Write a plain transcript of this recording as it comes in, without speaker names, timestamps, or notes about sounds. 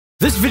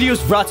This video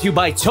is brought to you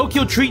by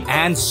Tokyo Treat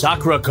and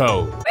Sakura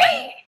Co.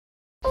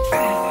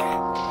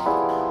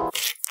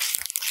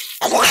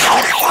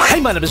 Hey,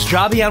 my name is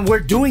Jobby and we're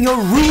doing a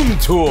room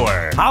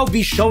tour. I'll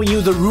be showing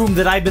you the room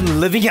that I've been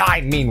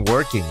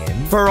working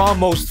in for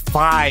almost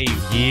 5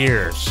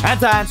 years. And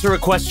to answer a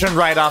question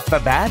right off the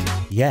bat,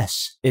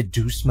 yes, it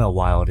do smell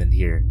wild in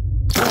here.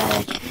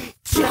 Jobby!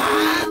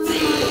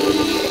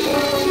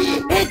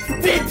 It's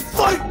been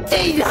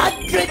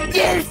 1,400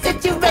 years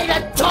since you made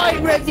a toy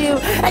review,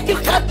 and you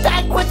come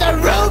back with a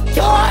room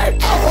tour!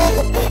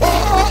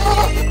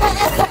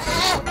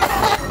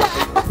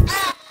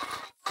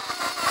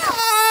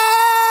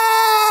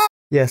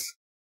 Yes.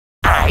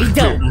 I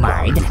don't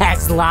mind,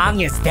 as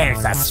long as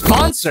there's a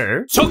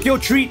Sponsor, Tokyo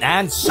Treat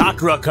and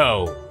Sakura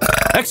Co.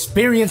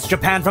 Experience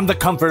Japan from the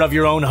comfort of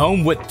your own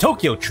home with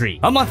Tokyo Treat,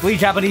 a monthly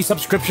Japanese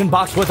subscription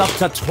box with up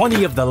to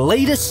 20 of the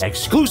latest,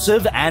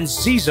 exclusive, and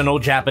seasonal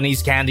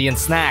Japanese candy and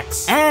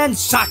snacks. And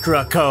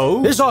Sakura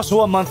Co. is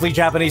also a monthly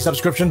Japanese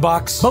subscription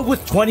box, but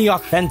with 20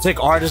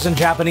 authentic artisan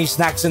Japanese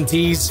snacks and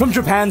teas from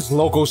Japan's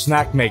local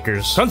snack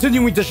makers,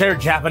 continuing to share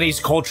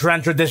Japanese culture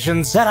and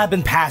traditions that have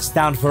been passed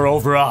down for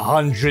over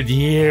 100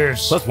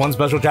 years. Plus one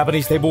special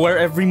Japanese tableware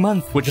every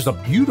month, which is a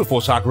beautiful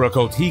Sakura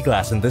Co. tea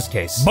glass in this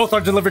case. Both are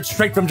delivered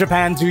straight from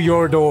Japan to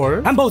your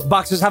door, and both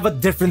boxes have a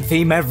different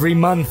theme every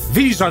month.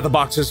 These are the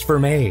boxes for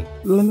May.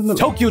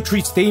 Tokyo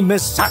Treat's theme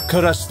is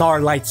Sakura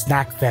Starlight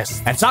Snack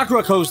Fest, and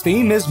Sakura Co.'s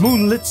theme is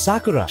Moonlit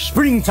Sakura.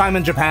 Springtime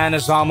in Japan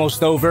is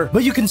almost over,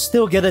 but you can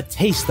still get a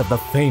taste of the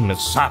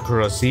famous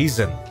Sakura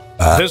season.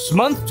 This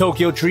month,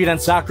 Tokyo Treat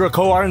and Sakura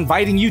Co. are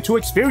inviting you to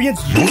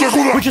experience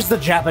Yukagura, which is the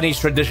Japanese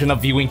tradition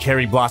of viewing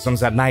cherry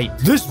blossoms at night.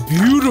 This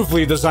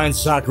beautifully designed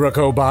Sakura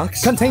Co.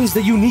 box contains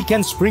the unique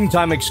and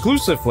springtime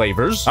exclusive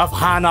flavors of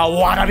Hana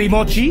Warabi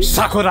Mochi,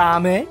 Sakura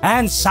Ame,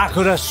 and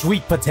Sakura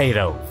Sweet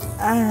Potato.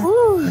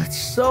 Ooh,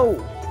 it's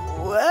so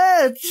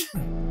wet.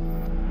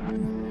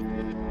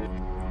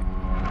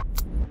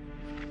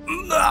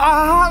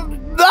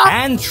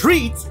 And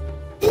treat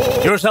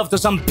yourself to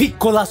some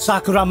Piccola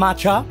Sakura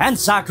Matcha and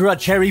Sakura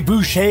Cherry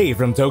Boucher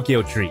from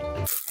Tokyo Treat.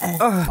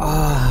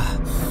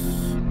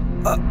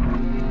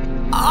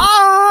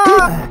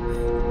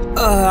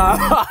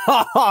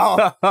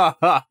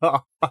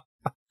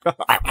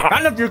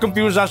 And if you're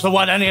confused as to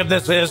what any of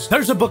this is,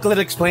 there's a booklet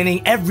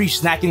explaining every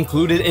snack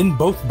included in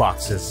both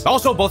boxes.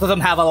 Also, both of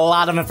them have a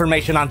lot of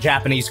information on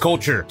Japanese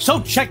culture.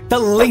 So check the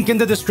link in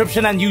the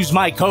description and use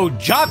my code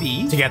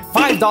JOBBY to get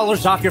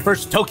 $5 off your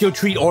first Tokyo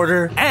Treat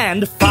order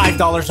and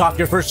 $5 off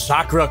your first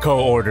Sakura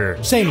Co.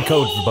 order. Same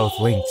code for both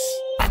links.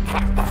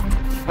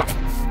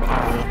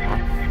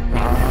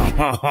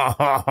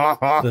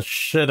 The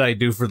shit I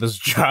do for this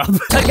job.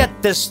 To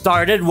get this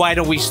started, why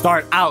don't we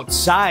start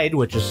outside,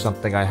 which is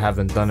something I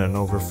haven't done in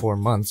over 4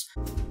 months.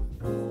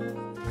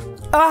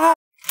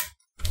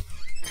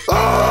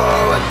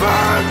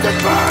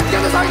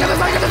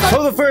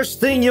 So the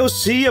first thing you'll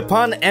see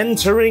upon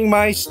entering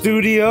my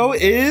studio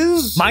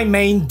is my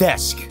main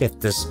desk. Get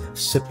this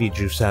sippy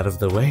juice out of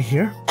the way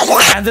here.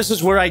 And this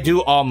is where I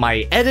do all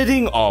my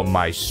editing, all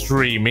my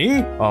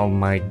streaming, all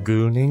my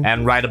gooning.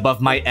 And right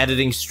above my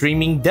editing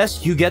streaming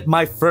desk, you get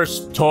my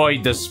first toy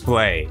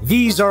display.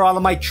 These are all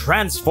of my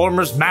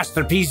Transformers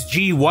Masterpiece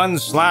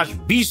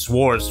G1/Beast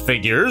Wars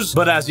figures.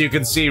 But as you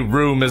can see,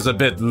 room is a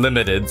bit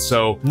limited,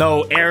 so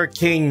no Air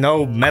King,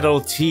 no Metal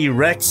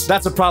T-Rex.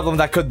 That's a problem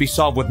that could be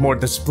solved with more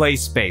display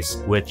space,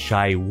 which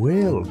I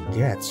will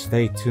get.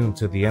 Stay tuned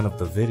to the end of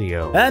the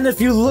video. And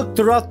if you look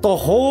throughout the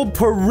whole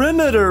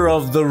perimeter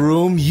of the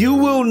room,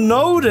 you will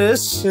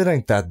notice it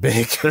ain't that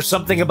big. There's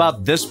something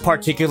about this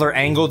particular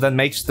angle that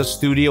makes the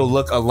studio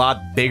look a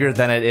lot bigger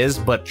than it is,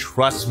 but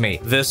trust me,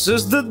 this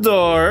is the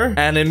door,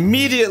 and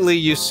immediately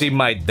you see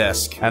my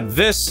desk, and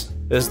this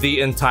is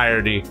the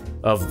entirety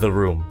of the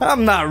room.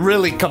 I'm not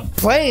really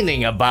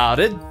complaining about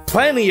it.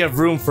 Plenty of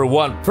room for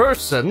one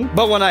person,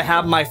 but when I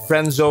have my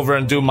friends over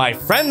and do my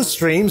friend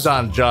streams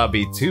on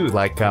Jobby too,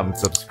 like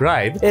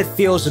subscribe, it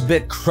feels a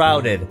bit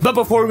crowded. But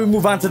before we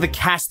move on to the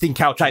casting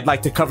couch, I'd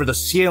like to cover the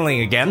ceiling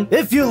again.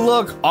 If you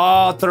look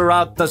all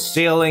throughout the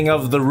ceiling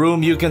of the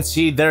room, you can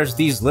see there's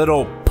these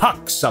little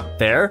pucks up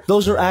there.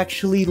 Those are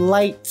actually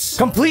lights.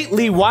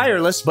 Completely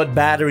wireless, but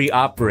battery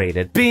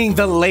operated. Being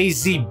the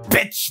lazy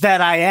bitch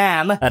that I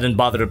am, I didn't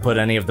bother to put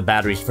any of the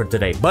batteries for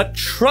today. But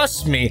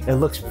trust me, it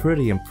looks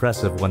pretty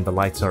impressive when the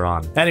lights are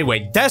on.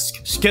 Anyway,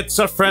 desk,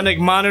 schizophrenic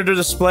monitor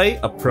display,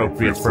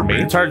 appropriate for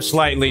me. Turn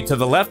slightly to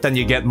the left and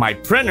you get my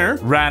printer.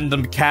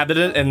 Random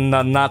cabinet in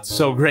a not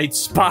so great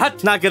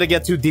spot. Not gonna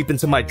get too deep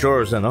into my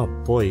drawers, and oh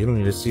boy, you don't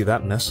need to see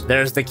that mess.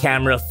 There's the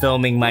camera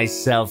filming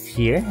myself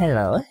here.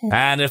 Hello.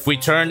 And if we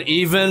turn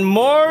even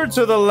more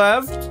to the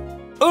left,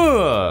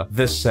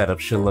 This setup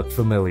should look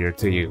familiar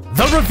to you.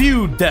 The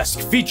review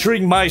desk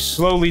featuring my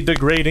slowly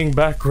degrading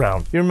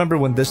background. You remember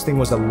when this thing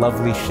was a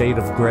lovely shade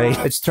of gray?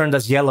 It's turned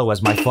as yellow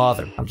as my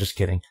father. I'm just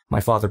kidding. My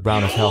father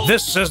brown as hell.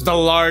 This is the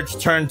large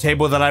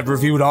turntable that I've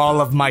reviewed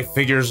all of my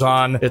figures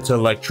on. It's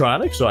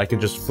electronic, so I can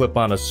just flip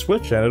on a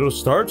switch and it'll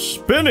start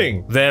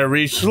spinning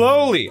very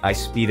slowly. I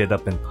speed it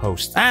up in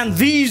post. And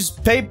these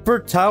paper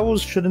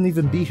towels shouldn't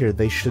even be here.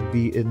 They should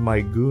be in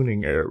my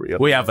gooning area.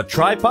 We have a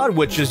tripod,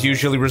 which is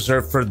usually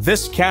reserved for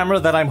this camera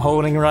that I'm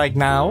holding right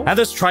now. And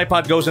this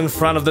tripod goes in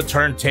front of the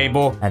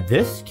turntable. And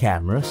this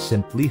camera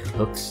simply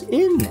hooks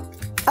in.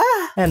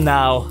 And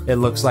now it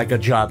looks like a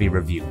Jobby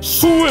review.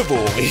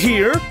 Swivel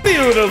here.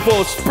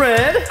 Beautiful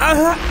spread.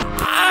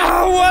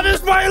 What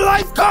is my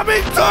life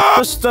coming to?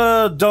 Just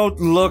don't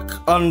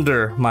look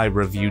under my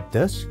review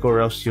desk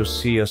or else you'll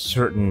see a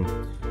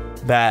certain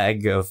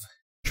bag of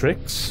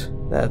tricks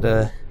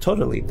that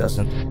totally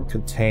doesn't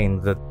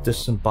contain the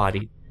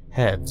disembodied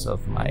heads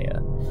of my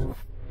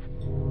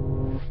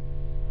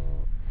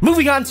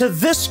Moving on to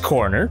this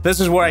corner, this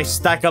is where I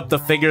stack up the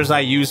figures I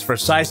use for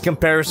size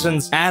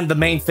comparisons and the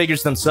main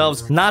figures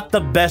themselves. Not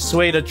the best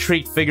way to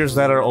treat figures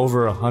that are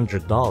over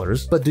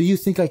 $100. But do you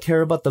think I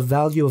care about the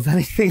value of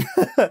anything?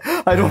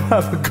 I don't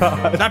have a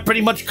god. That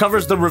pretty much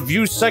covers the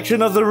review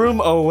section of the room.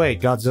 Oh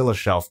wait, Godzilla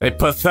shelf. A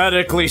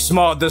pathetically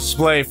small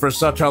display for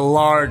such a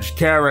large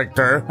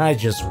character. I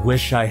just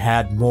wish I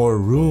had more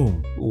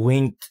room.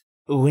 Wink.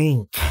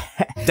 Wink.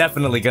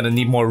 Definitely gonna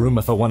need more room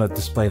if I want to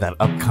display that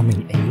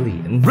upcoming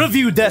alien.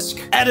 Review desk,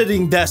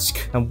 editing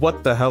desk, and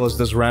what the hell is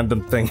this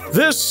random thing?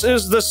 This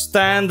is the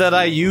stand that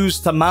I use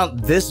to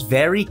mount this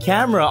very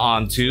camera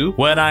onto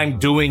when I'm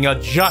doing a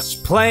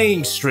Just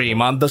Playing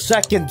stream on the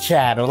second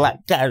channel. Like,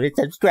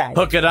 subscribe.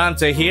 Hook it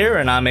onto here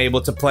and I'm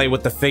able to play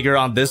with the figure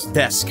on this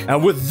desk.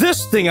 And with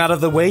this thing out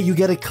of the way, you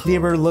get a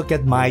clearer look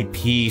at my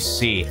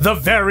PC. The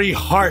very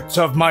heart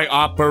of my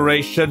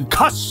operation,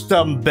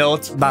 custom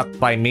built, not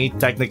by me.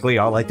 Technically,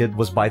 all I did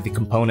was buy the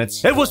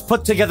components. It was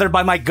put together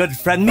by my good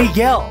friend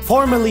Miguel,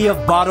 formerly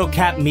of Bottle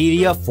Cap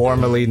Media,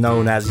 formerly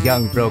known as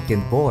Young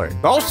Broken Board.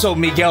 Also,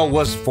 Miguel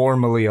was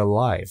formerly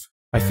alive.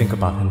 I think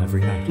about him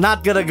every night.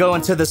 Not gonna go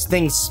into this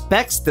thing's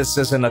specs. This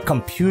isn't a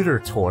computer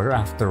tour,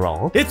 after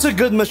all. It's a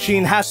good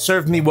machine, has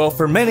served me well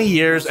for many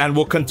years, and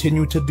will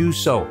continue to do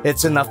so.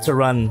 It's enough to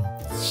run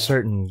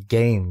certain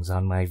games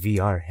on my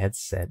VR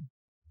headset.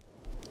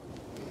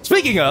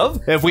 Speaking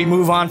of, if we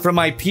move on from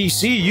my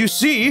PC, you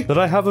see that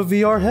I have a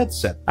VR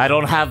headset. I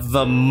don't have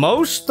the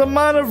most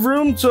amount of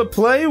room to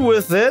play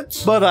with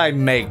it, but I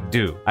make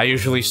do. I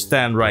usually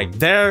stand right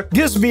there.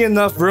 Gives me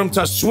enough room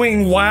to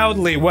swing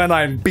wildly when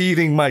I'm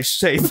beating my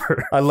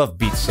saber. I love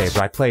Beat Saber.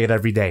 I play it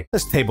every day.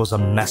 This table's a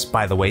mess,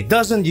 by the way.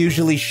 Doesn't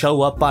usually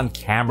show up on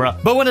camera,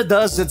 but when it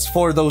does, it's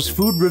for those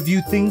food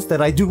review things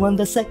that I do on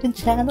the second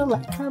channel.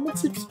 Like, comment,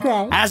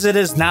 subscribe. As it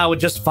is now, it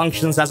just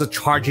functions as a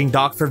charging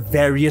dock for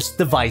various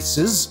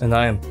devices. And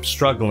I am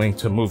struggling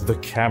to move the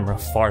camera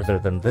farther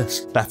than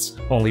this. That's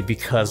only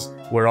because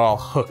we're all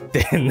hooked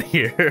in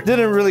here.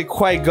 Didn't really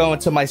quite go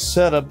into my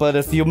setup, but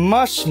if you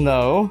must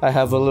know, I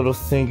have a little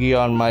thingy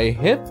on my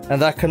hip, and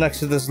that connects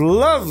to this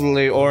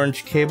lovely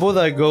orange cable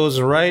that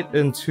goes right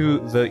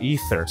into the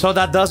ether. So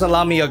that does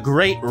allow me a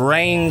great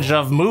range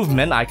of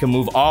movement. I can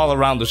move all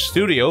around the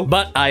studio,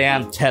 but I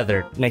am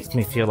tethered. Makes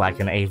me feel like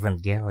an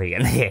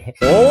Evangelion.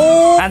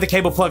 Oh! And the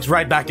cable plugs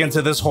right back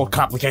into this whole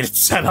complicated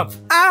setup.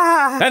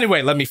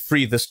 Anyway, let me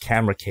free this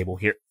camera cable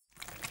here.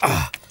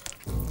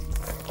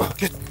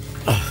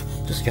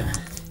 Just gonna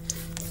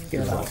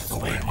get out of the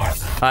way,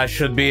 Martha. I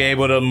should be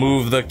able to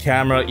move the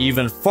camera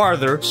even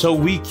farther so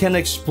we can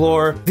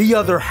explore the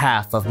other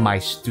half of my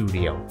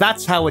studio.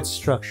 That's how it's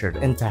structured,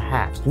 into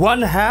halves.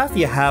 One half,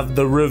 you have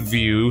the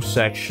review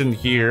section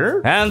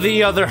here, and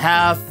the other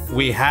half,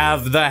 we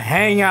have the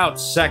hangout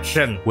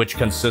section, which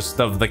consists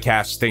of the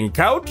casting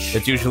couch.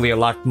 It's usually a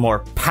lot more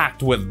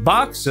packed with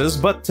boxes,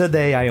 but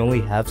today I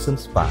only have some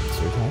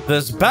sponsors.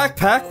 This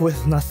backpack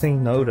with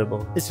nothing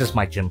notable. It's just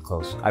my gym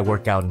clothes. I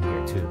work out in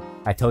here too.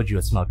 I told you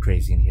it smelled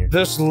crazy in here.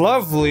 This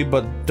lovely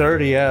but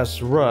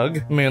dirty-ass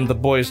rug. Me and the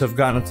boys have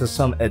gotten into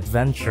some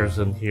adventures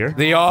in here.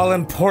 The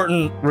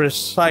all-important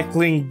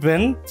recycling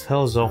bin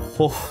tells a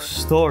whole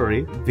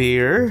story.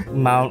 Beer,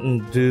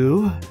 Mountain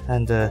Dew,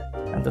 and a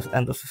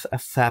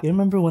fat. You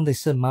remember when they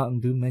said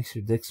Mountain Dew makes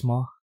your dick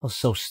small? I was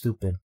so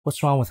stupid.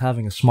 What's wrong with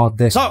having a small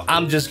dick? So,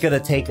 I'm just gonna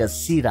take a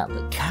seat on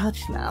the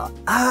couch now.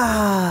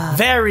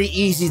 Very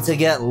easy to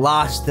get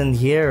lost in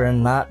here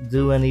and not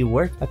do any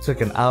work. I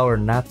took an hour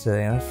nap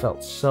today and it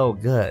felt so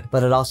good.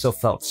 But it also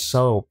felt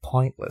so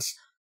pointless.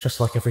 Just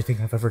like everything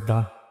I've ever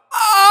done.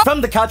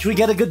 From the couch, we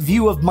get a good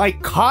view of my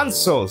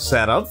console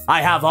setup.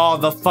 I have all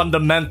the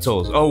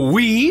fundamentals. A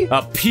Wii,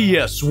 a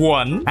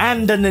PS1,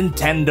 and a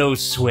Nintendo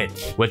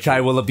Switch, which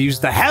I will abuse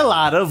the hell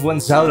out of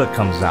when Zelda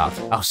comes out.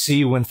 I'll see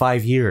you in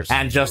 5 years.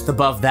 And just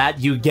above that,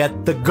 you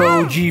get the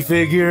Goji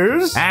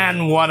figures,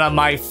 and one of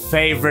my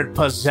favorite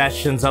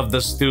possessions of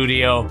the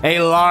studio, a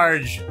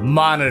large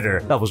monitor.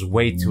 That was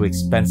way too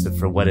expensive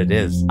for what it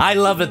is. I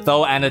love it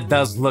though, and it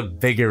does look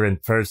bigger in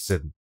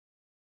person.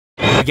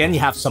 Again,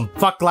 you have some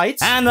fuck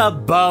lights. And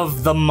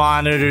above the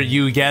monitor,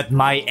 you get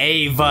my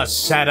Ava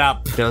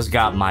setup. Just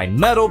got my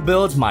metal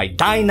builds, my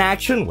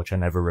Dynaction, which I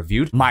never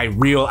reviewed, my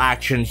Real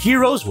Action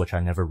Heroes, which I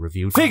never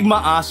reviewed,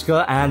 Figma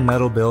Asuka, and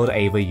metal build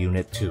Ava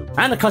Unit 2.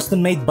 And a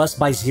custom-made bust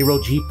by Zero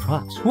G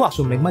Props, who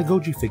also made my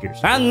Goji figures.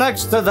 And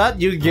next to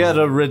that, you get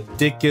a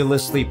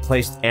ridiculously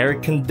placed air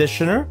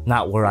conditioner.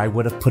 Not where I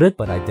would have put it,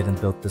 but I didn't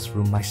build this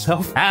room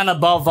myself. And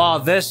above all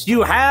this,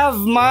 you have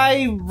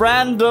my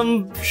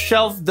random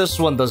shelf. This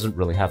one doesn't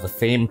really have a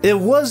theme. It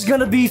was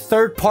gonna be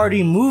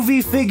third-party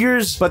movie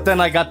figures, but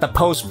then I got the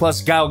Post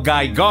Plus Gao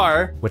Gai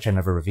Gar, which I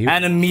never reviewed,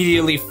 and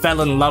immediately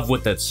fell in love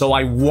with it, so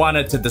I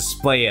wanted to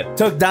display it.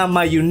 Took down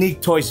my Unique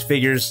Toys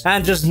figures,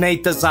 and just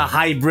made this a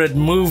hybrid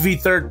movie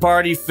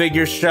third-party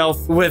figure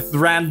shelf with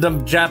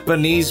random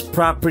Japanese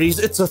properties.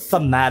 It's a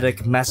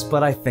thematic mess,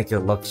 but I think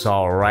it looks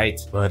alright.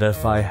 But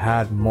if I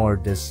had more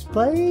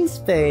display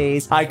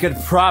space, I could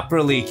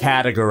properly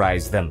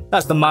categorize them.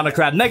 That's the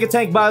Monocrab Mega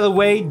Tank, by the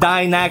way,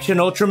 Dynaction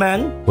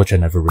Ultraman, which I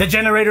never read. The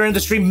Generator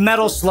Industry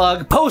Metal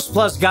Slug, Post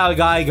Plus Gao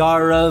Gai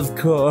Gar, of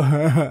course,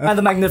 and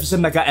the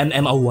Magnificent Mecha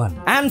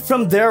MMO1. And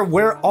from there,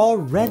 we're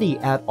already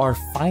at our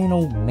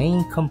final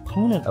main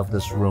component of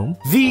this room,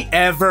 the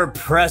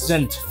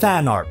ever-present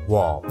fan art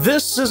wall.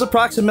 This is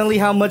approximately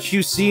how much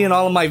you see in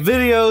all of my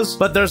videos,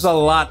 but there's a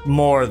lot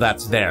more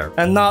that's there.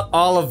 And not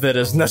all of it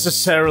is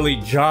necessarily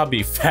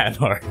Jobby fan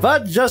art,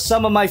 but just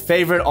some of my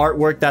favorite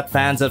artwork that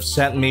fans have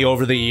sent me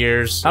over the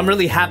years. I'm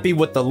really happy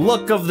with the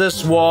look of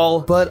this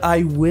wall, but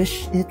I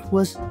wish it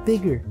was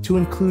bigger to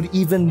include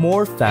even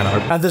more fan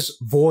art. And this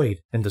void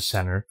in the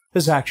center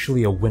is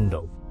actually a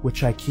window,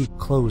 which I keep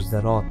closed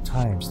at all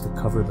times to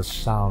cover the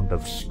sound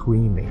of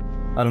screaming.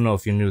 I don't know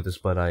if you knew this,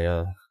 but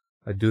I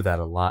do that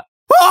a lot.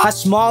 As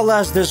small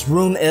as this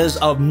room is,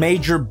 a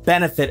major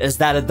benefit is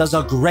that it does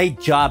a great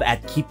job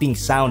at keeping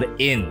sound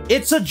in.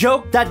 It's a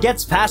joke that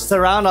gets passed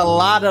around a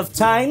lot of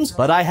times,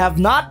 but I have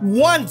not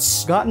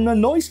once gotten a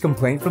noise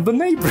complaint from the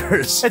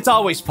neighbors. It's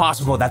always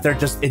possible that they're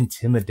just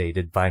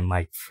intimidated by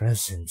my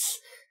presence.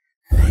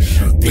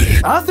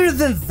 Other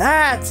than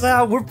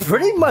that, we're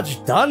pretty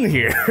much done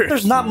here.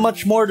 There's not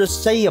much more to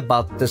say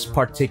about this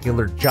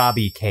particular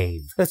Jobby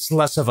cave. It's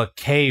less of a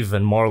cave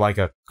and more like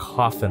a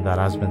coffin that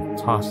has been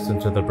tossed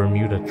into the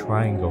Bermuda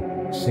Triangle,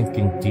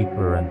 sinking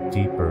deeper and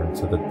deeper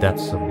into the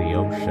depths of the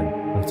ocean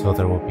until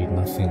there will be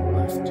nothing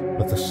left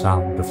but the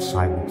sound of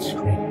silent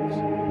screams.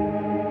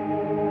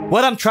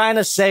 What I'm trying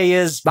to say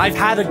is, I've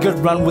had a good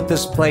run with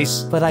this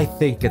place, but I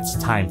think it's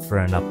time for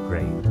an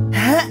upgrade.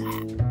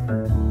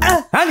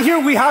 And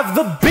here we have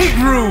the big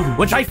room,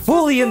 which I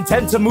fully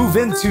intend to move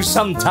into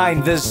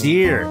sometime this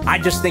year. I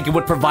just think it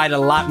would provide a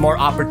lot more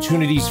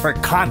opportunities for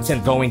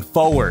content going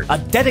forward. A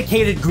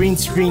dedicated green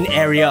screen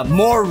area,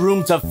 more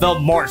room to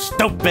film more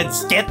stupid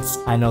skits.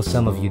 I know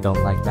some of you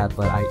don't like that,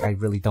 but I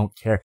really don't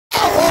care.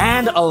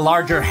 And a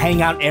larger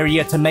hangout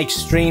area to make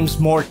streams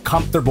more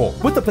comfortable,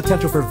 with the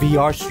potential for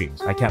VR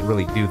streams. I can't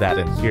really do that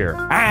in here.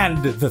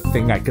 And the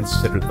thing I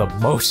consider the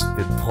most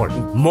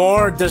important,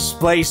 more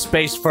display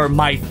space for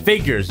my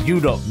figures.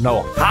 You don't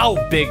know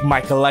how big my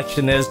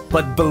collection is,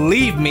 but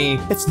believe me,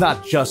 it's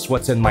not just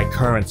what's in my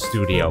current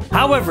studio.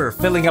 However,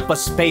 filling up a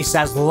space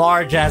as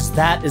large as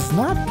that is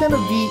not gonna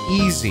be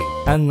easy,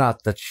 and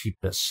not the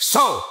cheapest.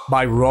 So,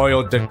 by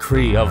royal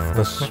decree of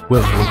the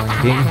Swivel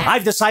King,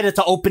 I've decided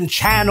to open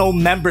channel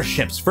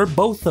memberships for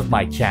both of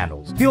my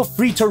channels. Feel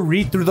free to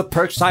read through the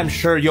perks. I'm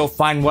sure you'll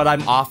find what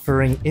I'm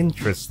offering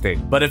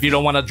interesting. But if you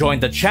don't want to join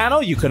the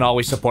channel, you can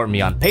always support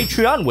me on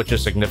Patreon, which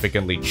is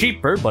significantly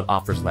cheaper but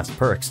offers less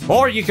perks.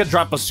 Or you could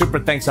drop a super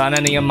thanks on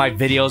any of my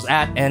videos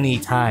at any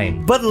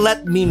time. But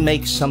let me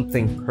make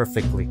something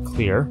perfectly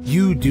clear.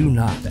 You do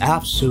not,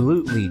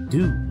 absolutely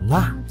do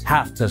not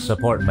have to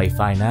support me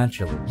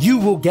financially. You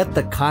will get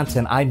the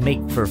content I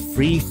make for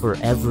free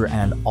forever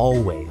and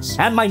always.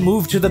 And my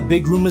move to the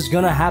big room is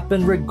gonna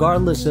happen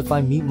regardless if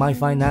I meet my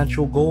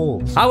financial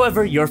goals.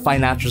 However, your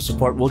financial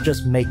support will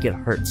just make it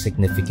hurt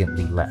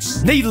significantly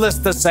less. Needless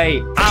to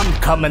say, I'm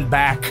coming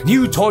back.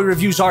 New toy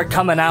reviews are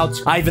coming out.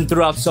 I even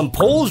threw out some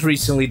polls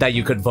recently that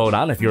you could vote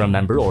on if you're a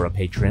member or a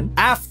patron.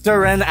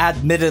 After an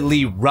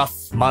admittedly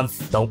rough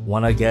month, don't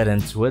want to get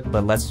into it,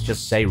 but let's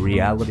just say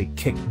reality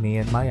kicked me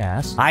in my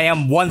ass. I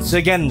am once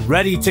again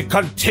ready to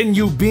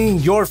continue being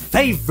your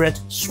favorite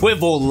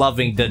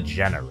swivel-loving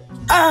degenerate.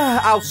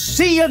 I'll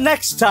see you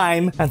next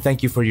time, and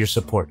thank you for your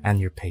support and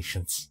your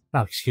patience.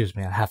 Now, excuse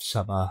me, I have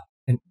some,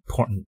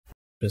 important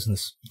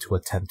business to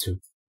attend to.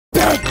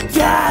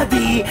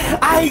 Jobby,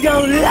 I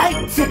don't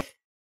like to...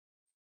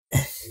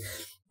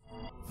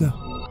 No!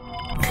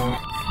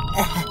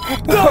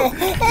 No!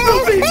 No!